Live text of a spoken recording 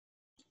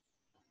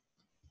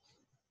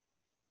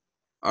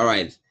All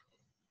right.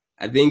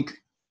 I think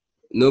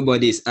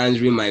nobody is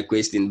answering my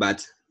question,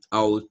 but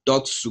I'll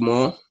talk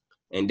small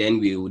and then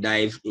we will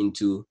dive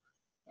into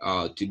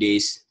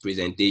today's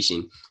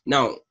presentation.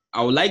 Now,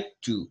 I would like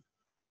to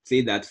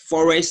say that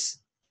Forex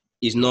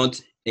is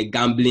not a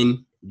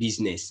gambling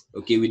business.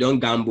 Okay, we don't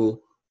gamble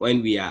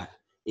when we are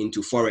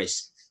into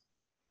Forex.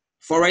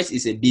 Forex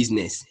is a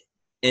business,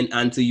 and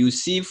until you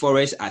see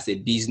Forex as a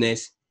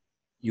business,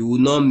 you will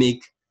not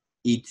make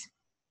it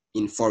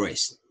in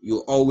Forex. You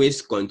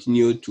always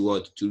continue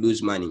to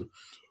lose money.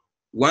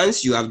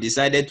 Once you have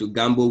decided to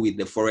gamble with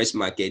the Forex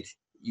market,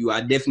 you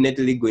are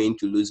definitely going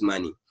to lose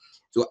money.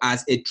 So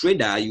as a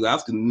trader, you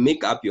have to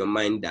make up your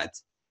mind that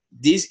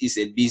this is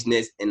a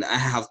business and I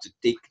have to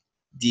take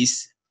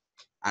this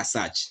as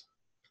such.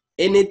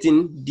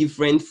 Anything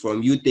different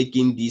from you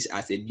taking this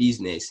as a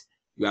business,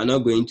 you are not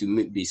going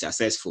to be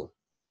successful.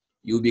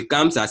 You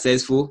become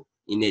successful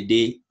in a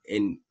day,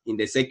 and in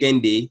the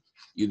second day,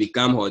 you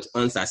become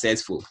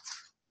unsuccessful.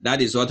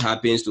 That is what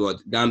happens to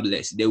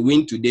gamblers. They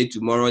win today,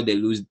 tomorrow they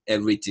lose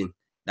everything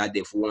that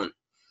they've won.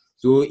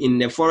 So in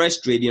the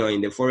forex trading or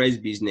in the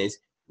forex business,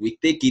 we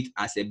take it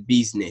as a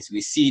business. We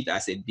see it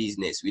as a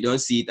business. We don't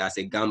see it as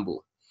a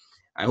gamble.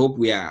 I hope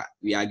we are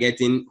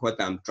getting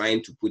what I'm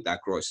trying to put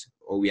across,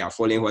 or we are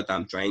following what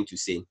I'm trying to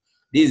say.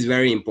 This is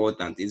very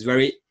important. It's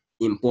very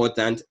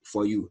important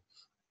for you.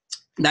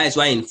 That is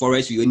why in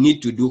forex you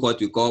need to do what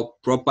we call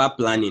proper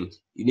planning.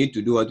 You need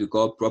to do what we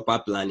call proper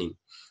planning.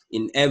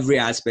 In every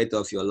aspect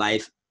of your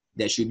life,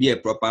 there should be a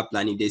proper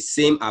planning. The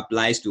same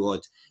applies to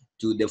what?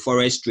 To the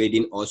forex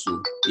trading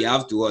also. You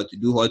have to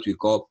do what we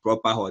call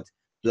proper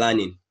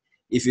planning.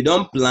 If you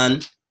don't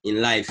plan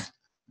in life,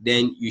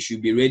 then you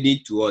should be ready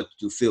to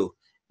fail.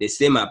 The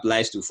same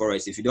applies to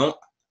forex. If you don't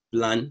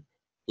plan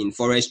in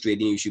forex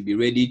trading, you should be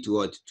ready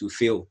to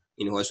fail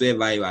in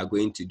whatsoever you are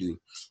going to do.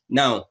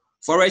 Now,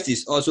 forex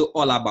is also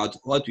all about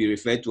what we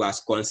refer to as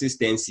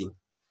consistency.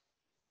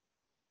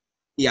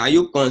 Are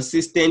you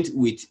consistent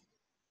with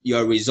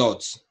your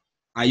results?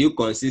 Are you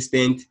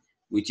consistent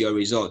with your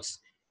results?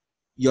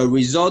 Your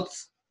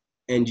results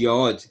and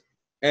your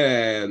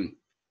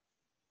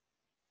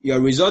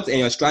results and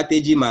your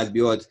strategy must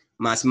be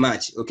must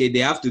match. Okay, they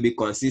have to be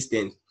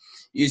consistent.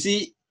 You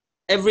see,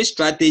 every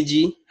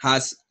strategy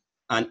has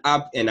an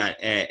up and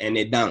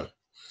a down.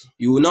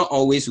 You will not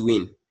always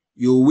win.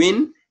 You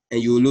win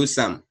and you lose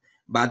some.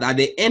 But at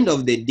the end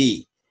of the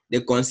day,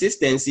 the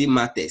consistency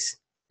matters.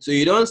 So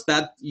you don't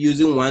start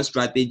using one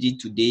strategy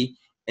today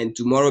and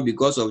tomorrow,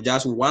 because of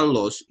just one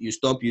loss, you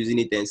stop using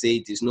it and say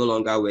it is no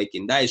longer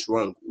working. That is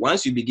wrong.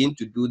 Once you begin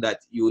to do that,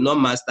 you will not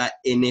master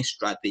any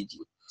strategy.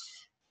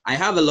 I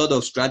have a lot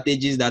of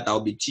strategies that I'll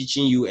be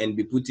teaching you and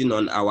be putting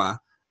on our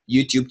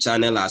YouTube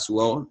channel as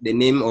well. The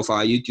name of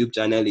our YouTube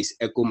channel is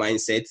Echo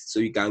Mindset. So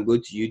you can go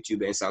to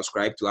YouTube and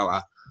subscribe to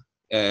our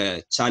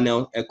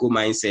channel, Echo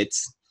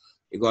Mindsets,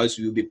 because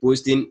we'll be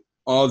posting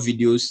all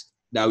videos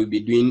that we'll be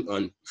doing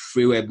on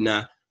free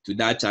webinar to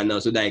that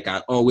channel, so that you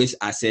can always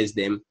access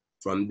them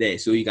from there.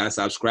 So you can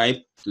subscribe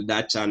to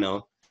that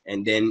channel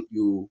and then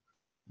you'll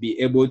be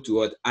able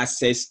to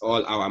access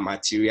all our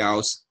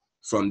materials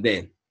from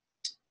there.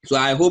 So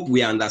I hope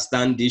we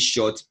understand this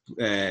short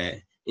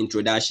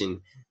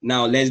introduction.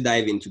 Now let's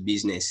dive into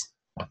business.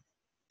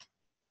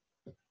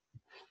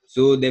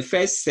 So the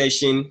first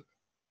session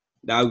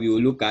that we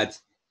will look at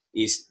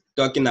is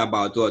talking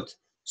about what?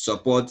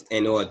 Support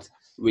and what?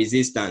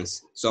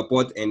 Resistance.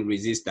 Support and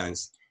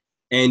resistance.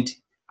 And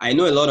I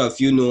know a lot of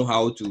you know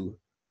how to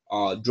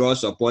draw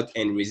support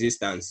and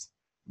resistance,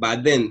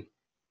 but then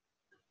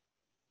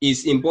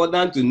it's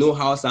important to know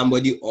how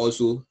somebody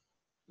also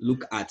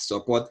look at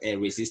support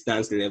and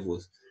resistance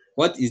levels.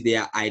 What is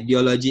their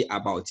ideology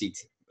about it?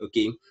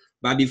 Okay,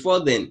 but before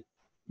then,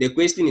 the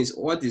question is,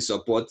 what is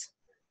support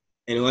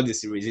and what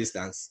is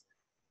resistance?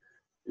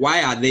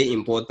 Why are they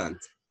important?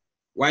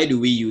 Why do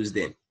we use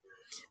them?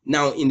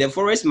 Now, in the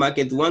forex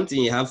market, one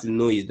thing you have to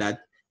know is that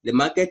the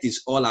market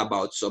is all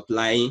about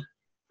supply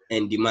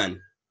and demand.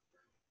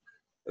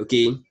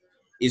 Okay,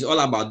 it's all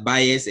about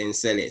buyers and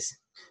sellers.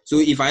 So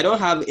if I don't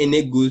have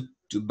any good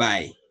to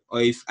buy,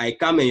 or if I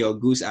come and your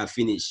goods are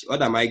finished,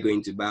 what am I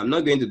going to buy? I'm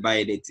not going to buy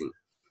anything.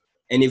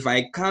 And if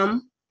I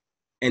come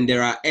and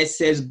there are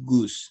excess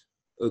goods,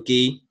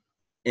 okay,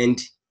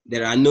 and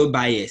there are no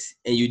buyers,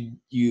 and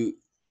you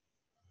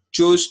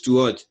chose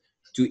to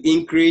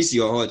increase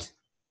your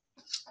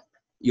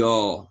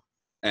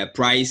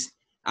price,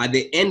 at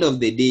the end of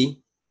the day,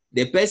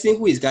 the person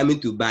who is coming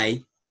to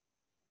buy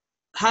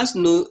has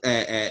no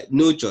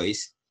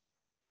choice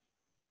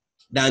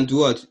than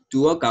to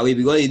walk away,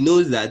 because he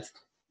knows that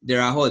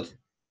there are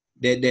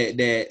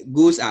the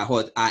goods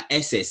are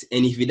excess,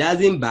 and if he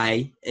doesn't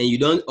buy and you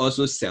don't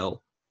also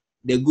sell,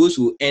 the goods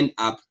will end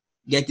up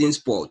getting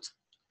spoiled.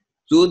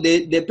 So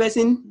the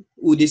person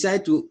will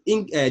decide to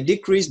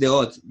decrease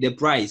the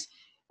price,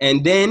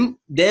 and then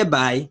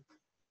thereby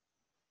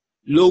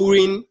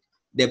lowering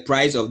the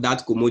price of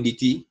that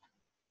commodity,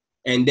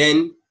 and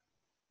then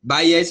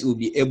buyers will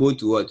be able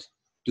to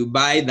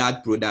buy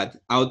that product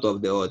out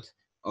of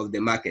the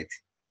market.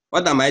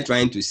 What am I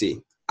trying to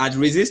say? At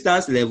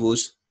resistance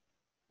levels,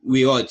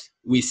 we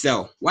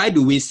sell. Why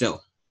do we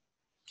sell?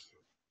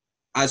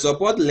 At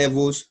support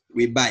levels,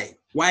 we buy.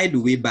 Why do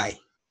we buy?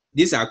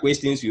 These are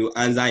questions we will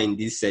answer in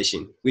this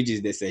session, which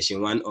is the session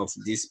 1 of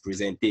this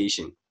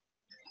presentation.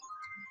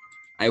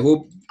 I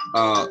hope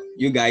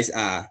you guys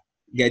are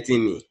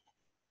getting me.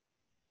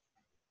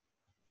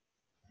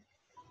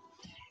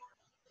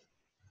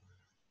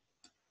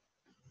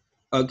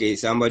 Okay,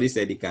 somebody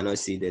said he cannot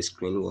see the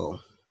screen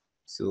well.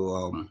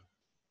 So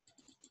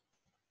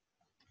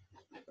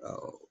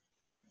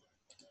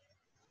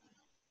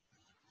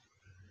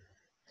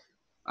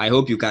I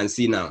hope you can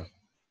see now.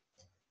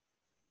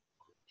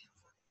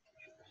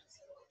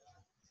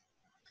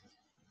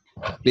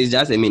 Please,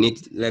 just a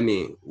minute. Let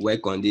me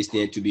work on this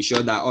thing to be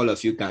sure that all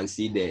of you can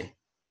see the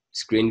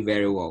screen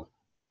very well.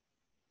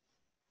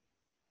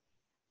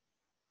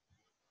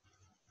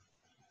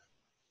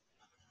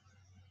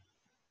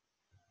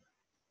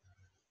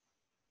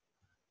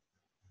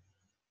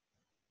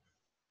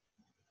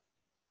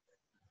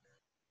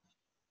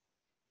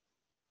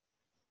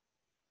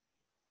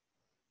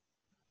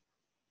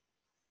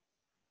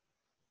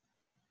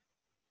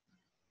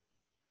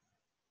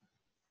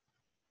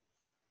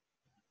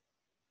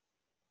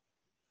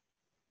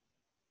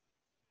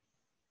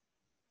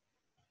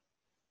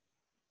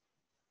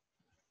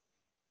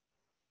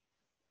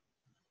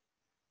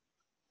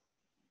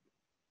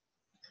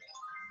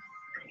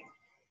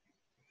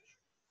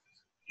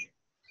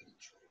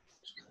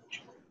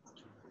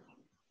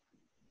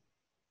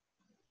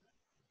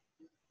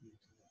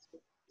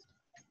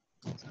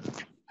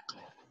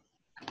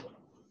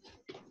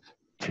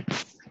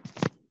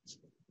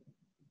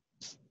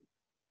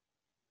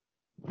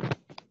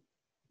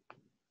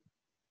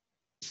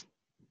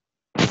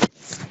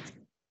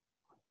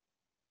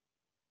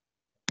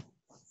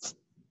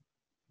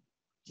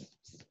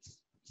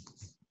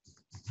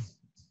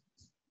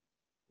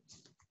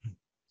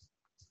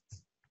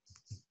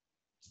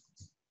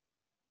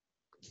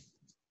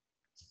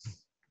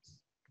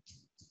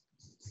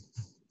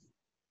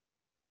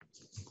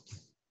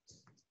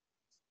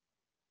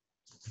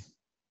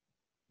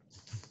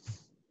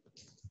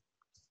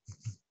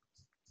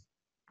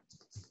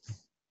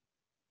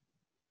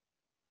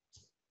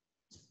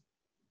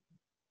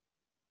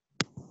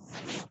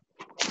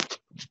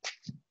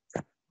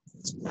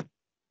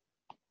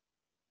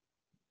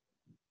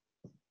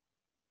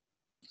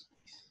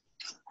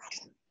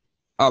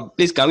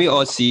 Please, can we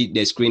all see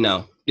the screen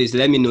now? Please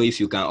let me know if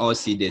you can all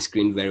see the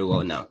screen very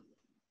well now.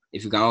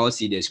 If you can all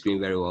see the screen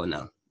very well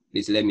now,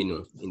 please let me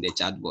know in the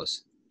chat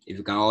box if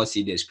you can all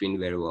see the screen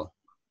very well.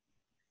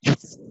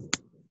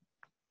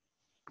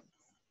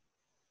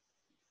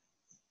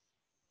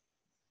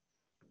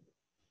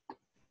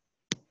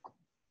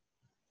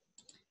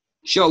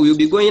 Sure, we'll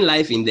be going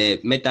live in the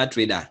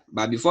MetaTrader,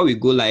 but before we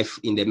go live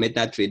in the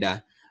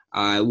MetaTrader,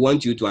 I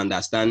want you to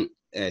understand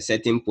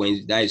certain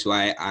points. That is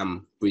why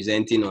I'm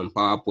presenting on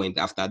PowerPoint.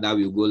 After that,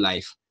 we'll go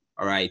live.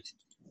 All right.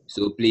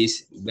 So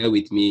please bear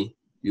with me.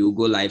 We will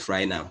go live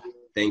right now.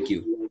 Thank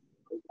you.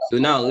 So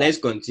now let's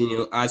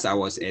continue as I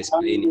was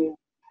explaining.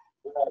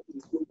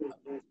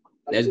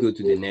 Let's go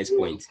to the next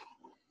point.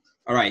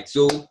 All right.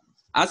 So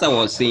as I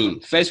was saying,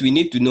 first we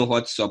need to know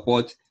what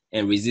support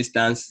and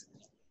resistance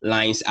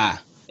lines are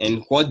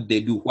and what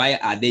they do. Why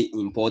are they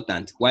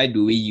important? Why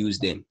do we use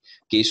them?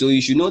 Okay, so you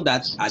should know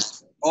that at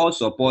all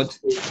support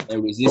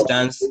and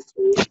resistance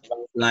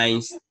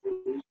lines,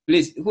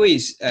 please, who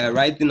is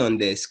writing on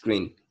the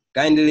screen?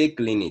 Kindly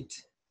clean it.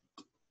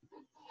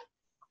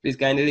 Please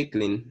kindly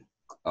clean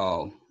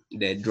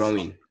the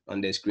drawing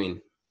on the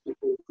screen.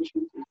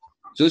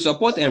 So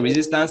support and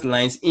resistance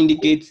lines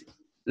indicate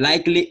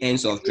likely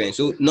ends of trend.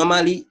 So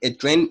normally a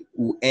trend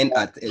will end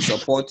at a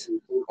support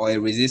or a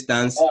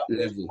resistance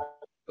level.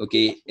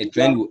 Okay, a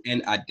trend will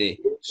end at the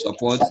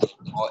support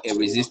or a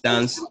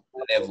resistance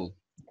level.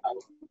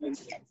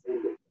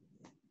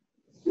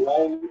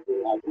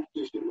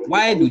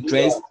 Why do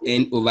trends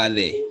end over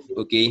there?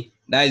 Okay,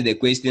 that is the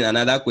question.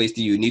 Another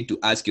question you need to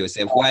ask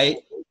yourself: why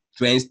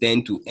trends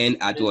tend to end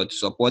at what?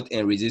 Support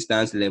and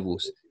resistance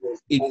levels.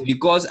 It's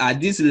because at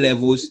these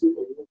levels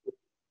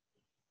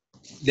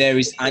there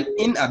is an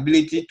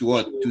inability to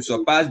what? To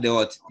surpass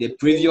the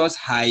previous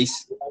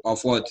highs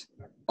of what?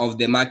 Of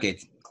the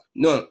market.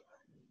 No,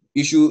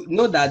 you should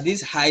know that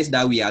these highs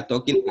that we are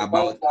talking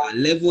about are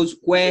levels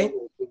where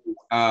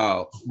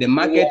the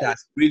market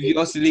has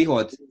previously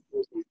what?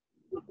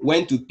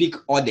 Went to pick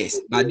orders,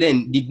 but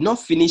then did not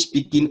finish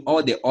picking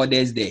all the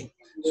orders there.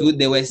 So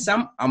there were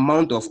some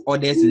amount of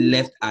orders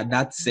left at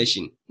that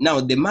session. Now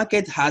the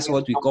market has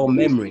what we call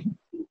memory.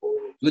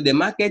 So the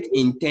market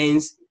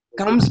intends,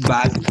 comes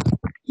back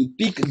to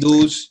pick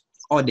those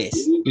orders.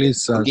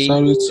 Please, sir, okay?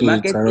 sorry The to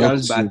market comes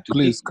interrupt back you. to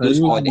Please, pick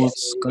those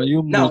orders. can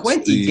you Now, mute when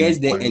it the gets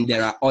there mic? and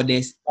there are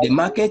orders, the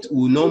market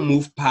will not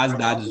move past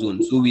that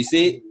zone. So we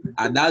say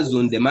at that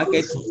zone, the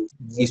market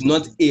is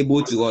not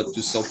able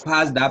to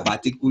surpass that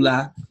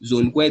particular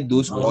zone where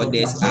those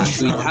orders are.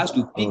 So it has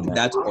to pick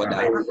that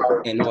order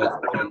and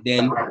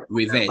then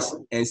reverse.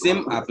 And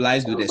same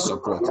applies to the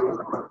support.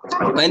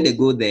 When they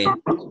go there,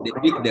 they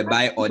pick the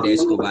buy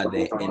orders over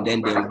there, and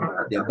then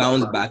they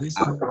bounce back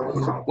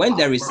up. When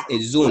there is a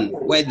zone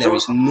where there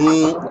is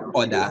no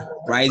order,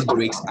 price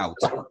breaks out.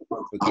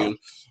 Okay,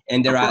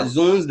 and there are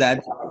zones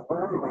that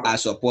are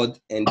support,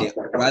 and they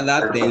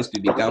rather tends to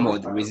become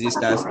what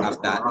resistance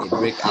after a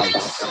breakout.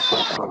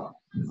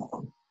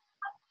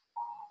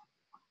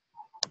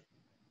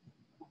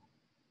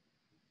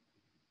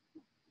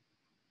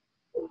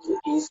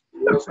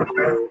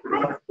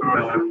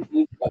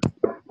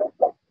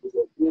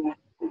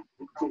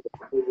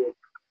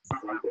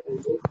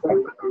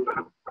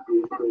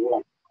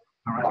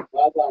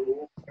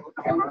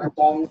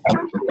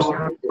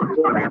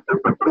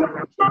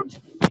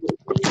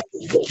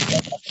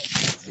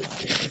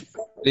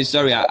 Please,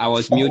 sorry, I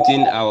was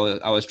muting.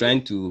 I was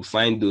trying to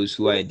find those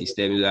who are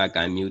disturbing so I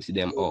can mute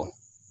them all.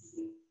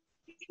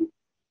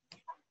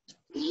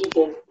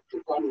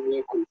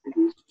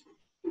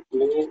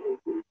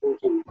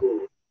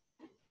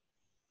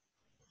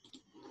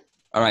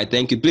 All right,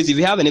 thank you. Please, if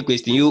you have any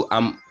question, you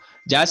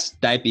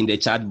just type in the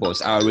chat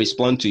box. I'll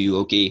respond to you.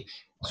 Okay.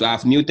 So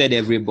I've muted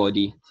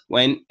everybody.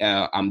 When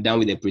I'm done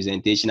with the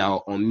presentation,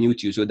 I'll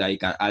unmute you so that you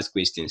can ask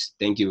questions.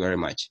 Thank you very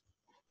much.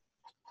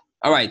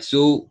 All right.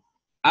 So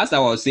as I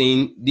was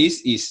saying,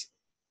 this is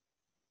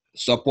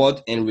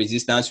support and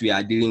resistance we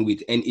are dealing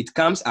with, and it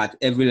comes at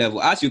every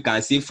level. As you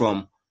can see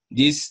from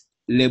these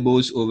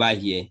labels over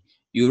here,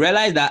 you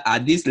realize that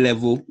at this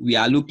level, we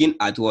are looking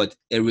at what?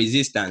 A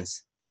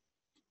resistance.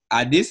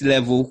 At this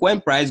level,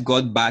 when price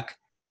got back,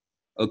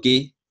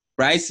 okay,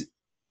 price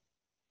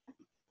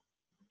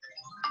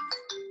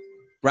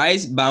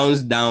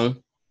bounced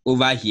down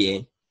over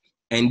here,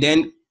 and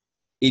then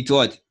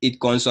it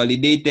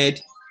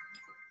consolidated,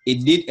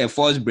 it did a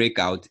false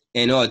breakout,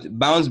 and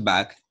bounced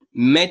back,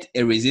 met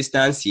a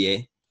resistance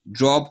here,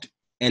 dropped,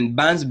 and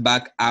bounced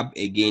back up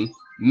again,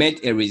 met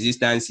a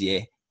resistance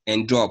here,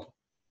 and dropped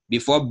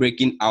before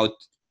breaking out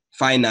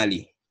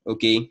finally.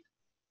 Okay,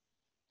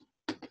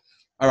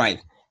 all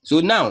right. So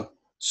now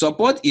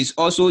support is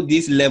also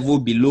this level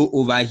below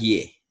over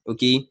here.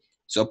 Okay,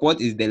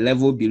 support is the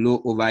level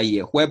below over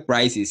here where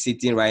price is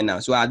sitting right now.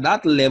 So at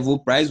that level,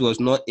 price was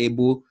not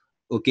able,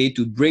 okay,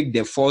 to break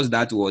the force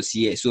that was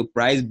here. So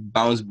price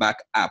bounced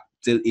back up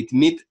till it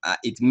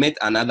met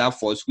another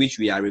force, which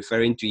we are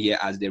referring to here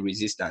as the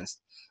resistance.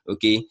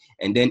 Okay,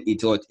 and then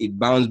it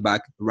bounced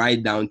back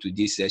right down to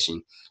this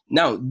session.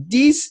 Now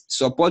this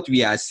support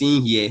we are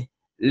seeing here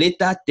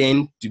later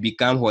tend to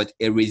become what?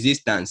 A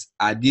resistance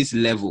at this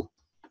level.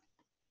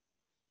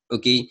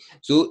 Okay,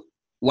 so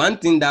one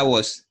thing that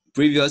was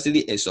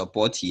previously a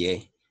support here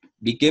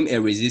became a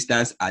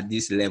resistance at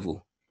this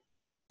level,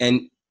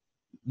 and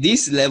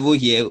this level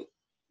here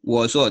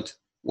was what?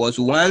 Was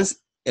once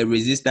a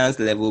resistance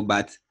level,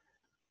 but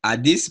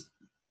at this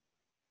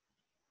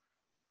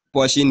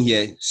portion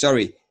here,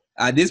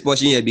 at this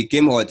portion here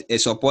became what? A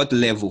support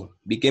level,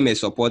 became a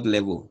support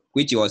level,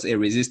 which was a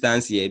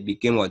resistance here,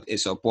 became what? A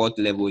support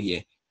level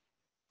here.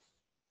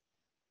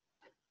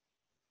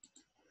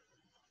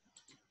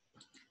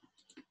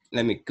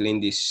 Let me clean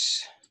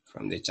this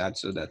from the chart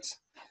so that,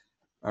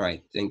 all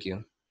right, thank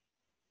you.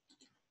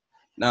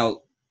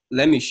 Now,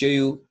 let me show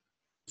you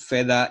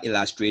further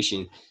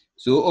illustration.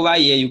 So over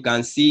here, you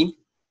can see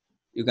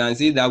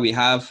that we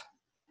have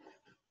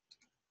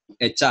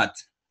a chart,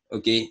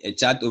 okay, a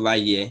chart over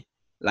here,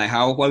 like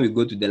how when we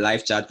go to the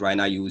live chart right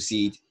now, you will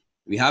see it.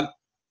 We have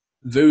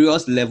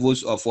various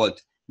levels of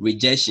what?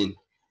 Rejection.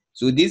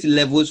 So these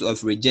levels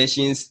of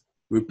rejections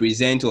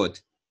represent what?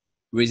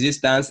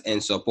 Resistance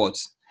and support.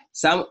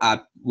 Some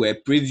were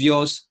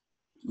previous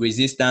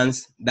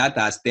resistance that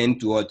has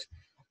turned to what?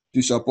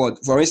 To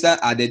support. For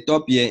instance, at the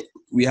top here,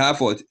 we have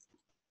what?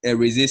 A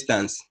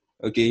resistance.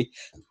 Okay,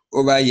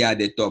 over here at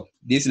the top,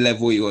 this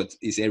level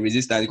is a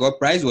resistance because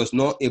price was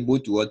not able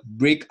to what?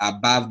 Break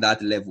above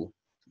that level.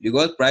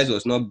 Because price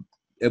was not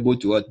able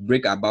to what?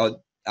 Break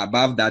above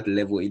that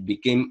level, it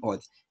became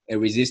what? A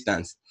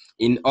resistance.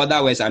 In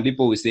other words, some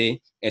people will say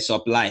a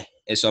supply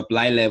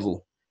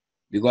level,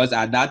 because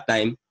at that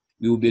time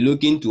we will be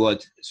looking to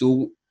what?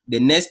 So the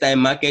next time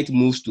market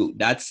moves to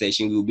that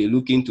session, we will be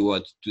looking to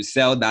what? To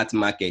sell that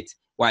market.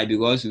 Why?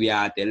 Because we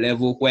are at a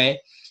level where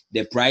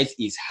the price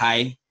is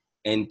high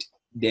and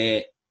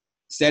the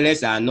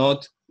sellers are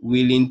not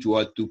willing to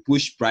what? To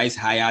push price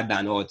higher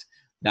than what?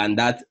 Than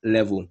that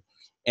level.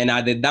 And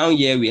at the down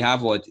here, we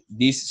have what?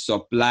 This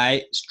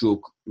supply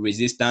stroke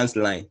resistance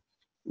line.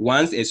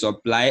 Once a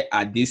supply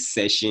at this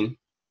session,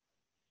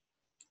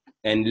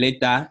 and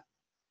later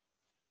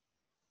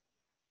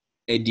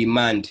a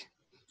demand.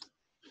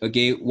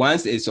 Okay,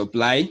 once a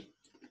supply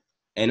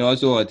and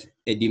also what?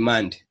 A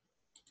demand.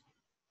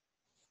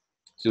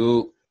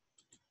 So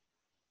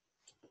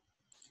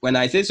when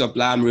I say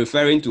supply, I'm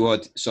referring to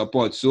what?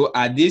 Support. So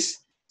at this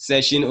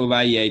session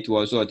over here, it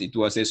was what? It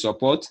was a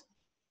support.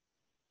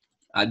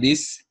 At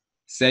this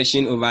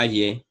session over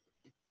here,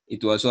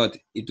 it was what?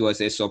 It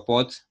was a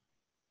support.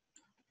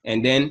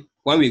 And then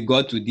when we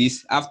got to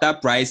this, after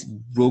price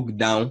broke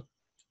down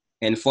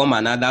and formed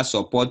another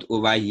support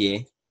over here,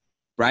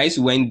 price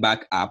went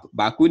back up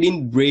but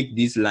couldn't break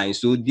this line,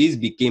 so this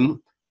became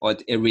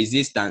what, a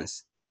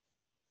resistance.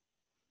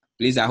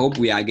 Please, I hope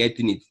we are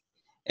getting it.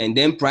 And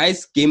then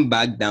price came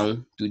back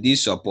down to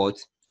this support,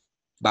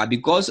 but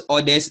because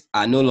orders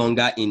are no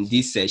longer in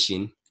this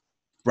session,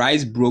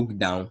 price broke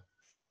down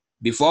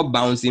before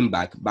bouncing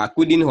back but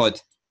couldn't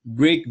what,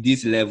 break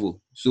this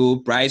level, so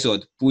price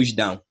what, pushed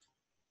down,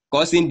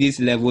 causing this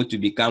level to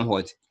become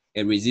what,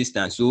 a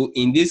resistance. So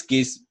in this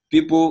case,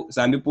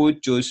 some people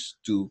chose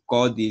to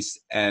call this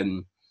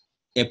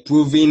a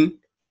proven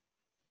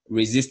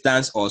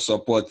resistance or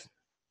support.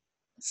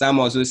 Some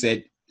also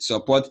said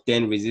support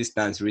 10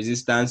 resistance,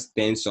 resistance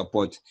 10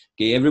 support.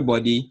 Okay,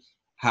 everybody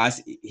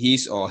has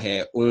his or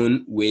her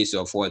own ways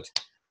of what,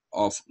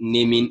 of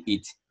naming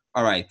it.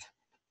 All right,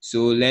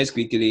 so let's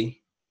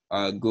quickly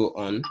go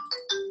on.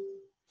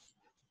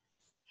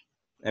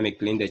 Let me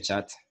clean the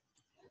chat.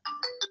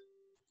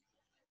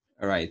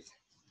 All right,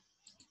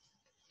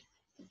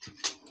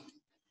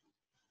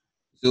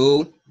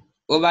 so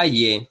over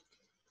here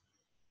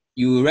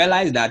you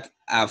realize that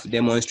I've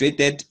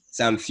demonstrated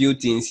some few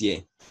things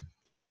here.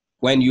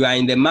 When you are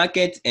in the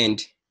market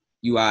and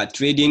you are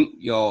trading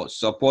your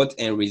support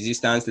and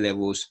resistance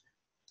levels,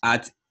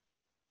 at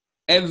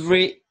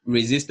every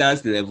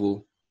resistance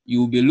level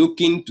you will be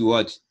looking to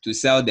what, to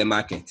sell the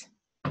market,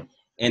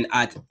 and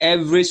at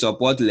every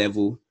support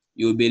level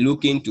you will be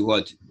looking to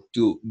what,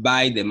 to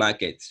buy the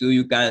market. So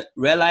you can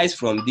realize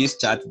from this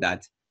chart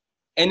that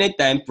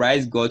anytime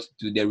price got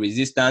to the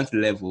resistance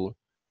level,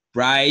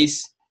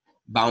 price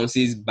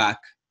bounces back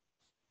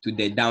to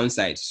the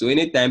downside. So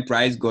anytime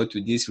price got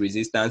to this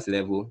resistance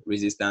level,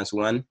 resistance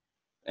 1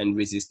 and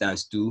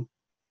resistance 2,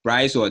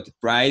 price what,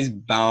 price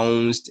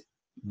bounced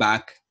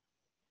back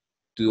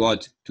to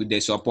what, to the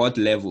support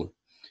level.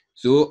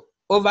 So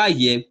over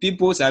here,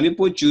 some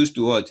people choose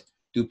to what,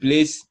 to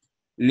place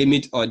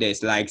limit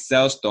orders like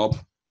sell stop,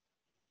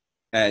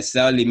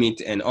 sell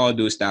limit and all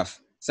those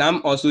stuff.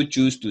 Some also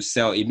choose to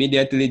sell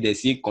immediately they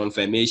see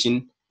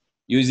confirmation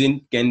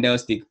using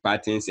candlestick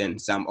patterns and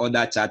some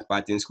other chart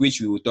patterns, which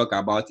we will talk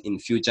about in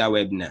future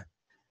webinar.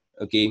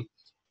 Okay,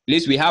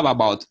 please, we have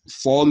about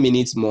 4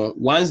 minutes more.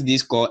 Once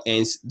this call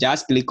ends,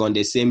 just click on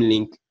the same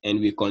link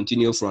and we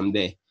continue from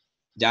there.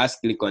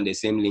 Just click on the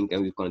same link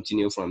and we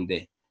continue from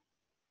there.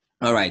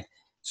 All right,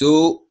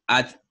 so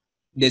at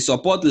the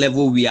support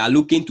level we are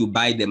looking to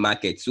buy the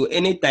market. So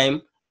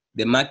anytime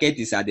the market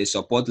is at the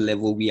support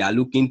level, we are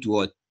looking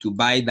to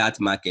buy that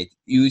market.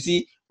 You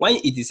see, when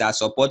it is at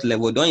support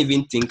level, don't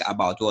even think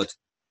about what,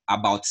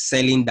 about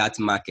selling that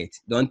market.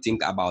 Don't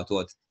think about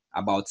what,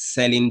 about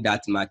selling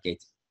that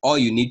market. All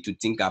you need to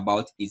think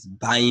about is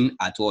buying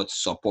at what,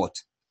 support,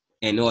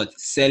 and what,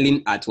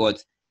 selling at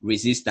what,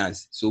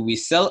 resistance. So we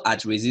sell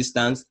at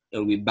resistance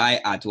and we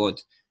buy at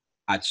what,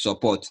 at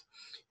support.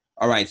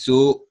 All right,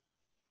 so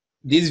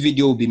this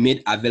video will be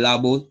made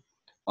available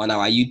on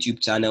our YouTube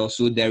channel,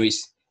 so there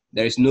is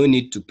no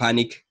need to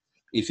panic.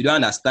 If you don't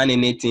understand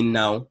anything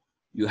now,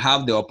 you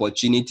have the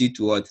opportunity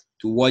to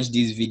watch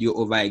this video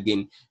over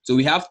again. So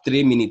we have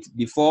 3 minutes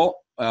before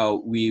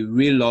we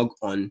relog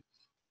on.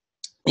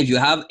 If you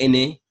have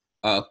any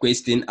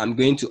question, I'm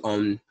going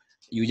to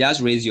you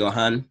just raise your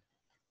hand,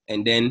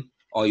 and then,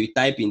 or you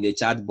type in the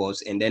chat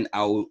box, and then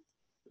I will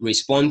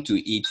respond to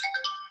it.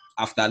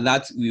 After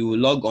that, we will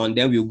log on,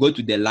 then we'll go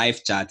to the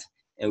live chat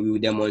and we will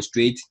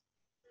demonstrate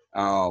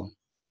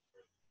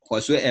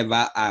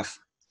whatsoever I've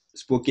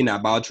spoken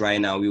about right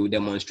now. We will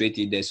demonstrate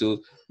it there. So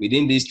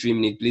within these 3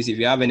 minutes, please, if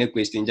you have any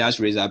question, just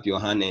raise up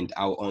your hand and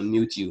I'll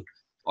unmute you,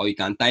 or you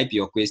can type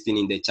your question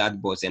in the chat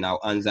box and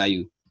I'll answer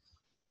you.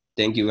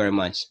 Thank you very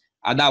much.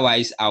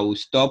 Otherwise, I will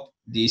stop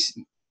this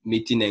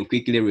meeting and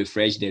quickly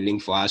refresh the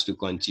link for us to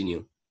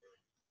continue.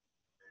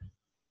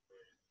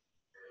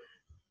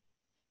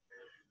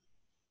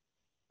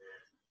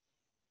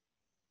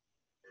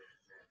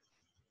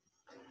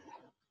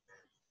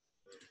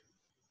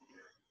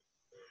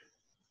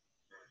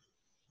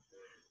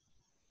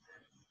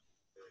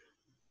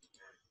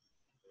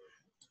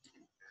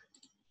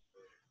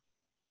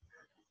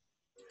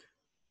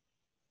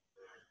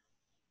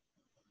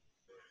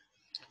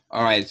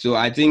 All right, so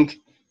I think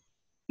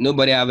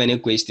nobody have any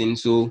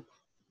questions. So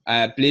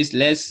please,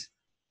 let's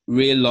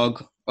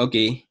relog.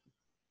 Okay,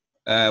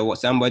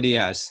 somebody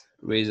has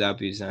raised up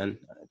his hand.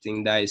 I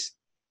think that is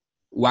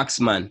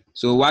Waxman.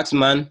 So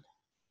Waxman,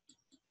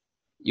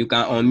 you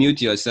can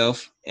unmute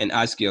yourself and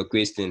ask your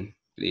question,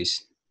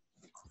 please.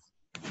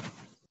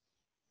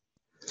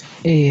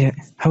 Hey,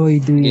 how are you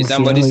doing? Okay,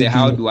 somebody say,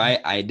 how do I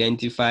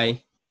identify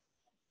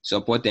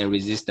support and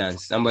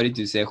resistance? Somebody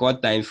to say,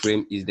 what time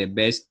frame is the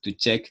best to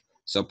check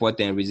support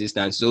and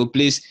resistance? So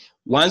please,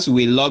 once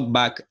we log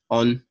back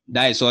on,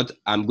 that is what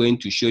I'm going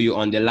to show you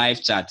on the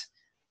live chat.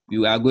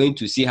 We are going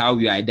to see how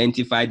we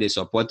identify the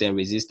support and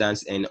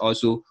resistance, and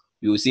also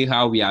we will see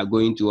how we are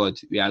going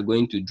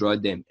to draw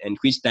them and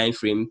which time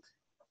frame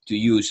to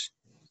use.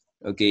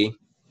 Okay.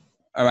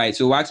 All right.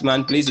 So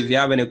Waxman, please, if you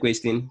have any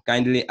question,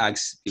 kindly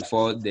ask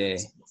before we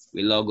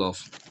log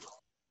off.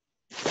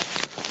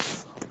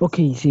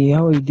 Okay, say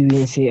how are you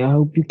doing? Say I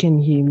hope you can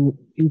hear me.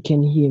 You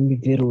can hear me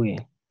very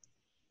well.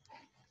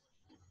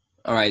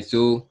 All right,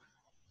 so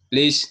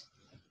please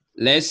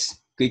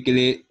let's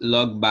quickly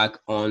log back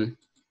on.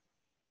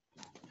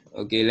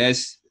 Okay,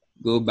 let's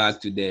go back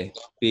to the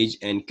page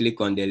and click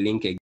on the link again.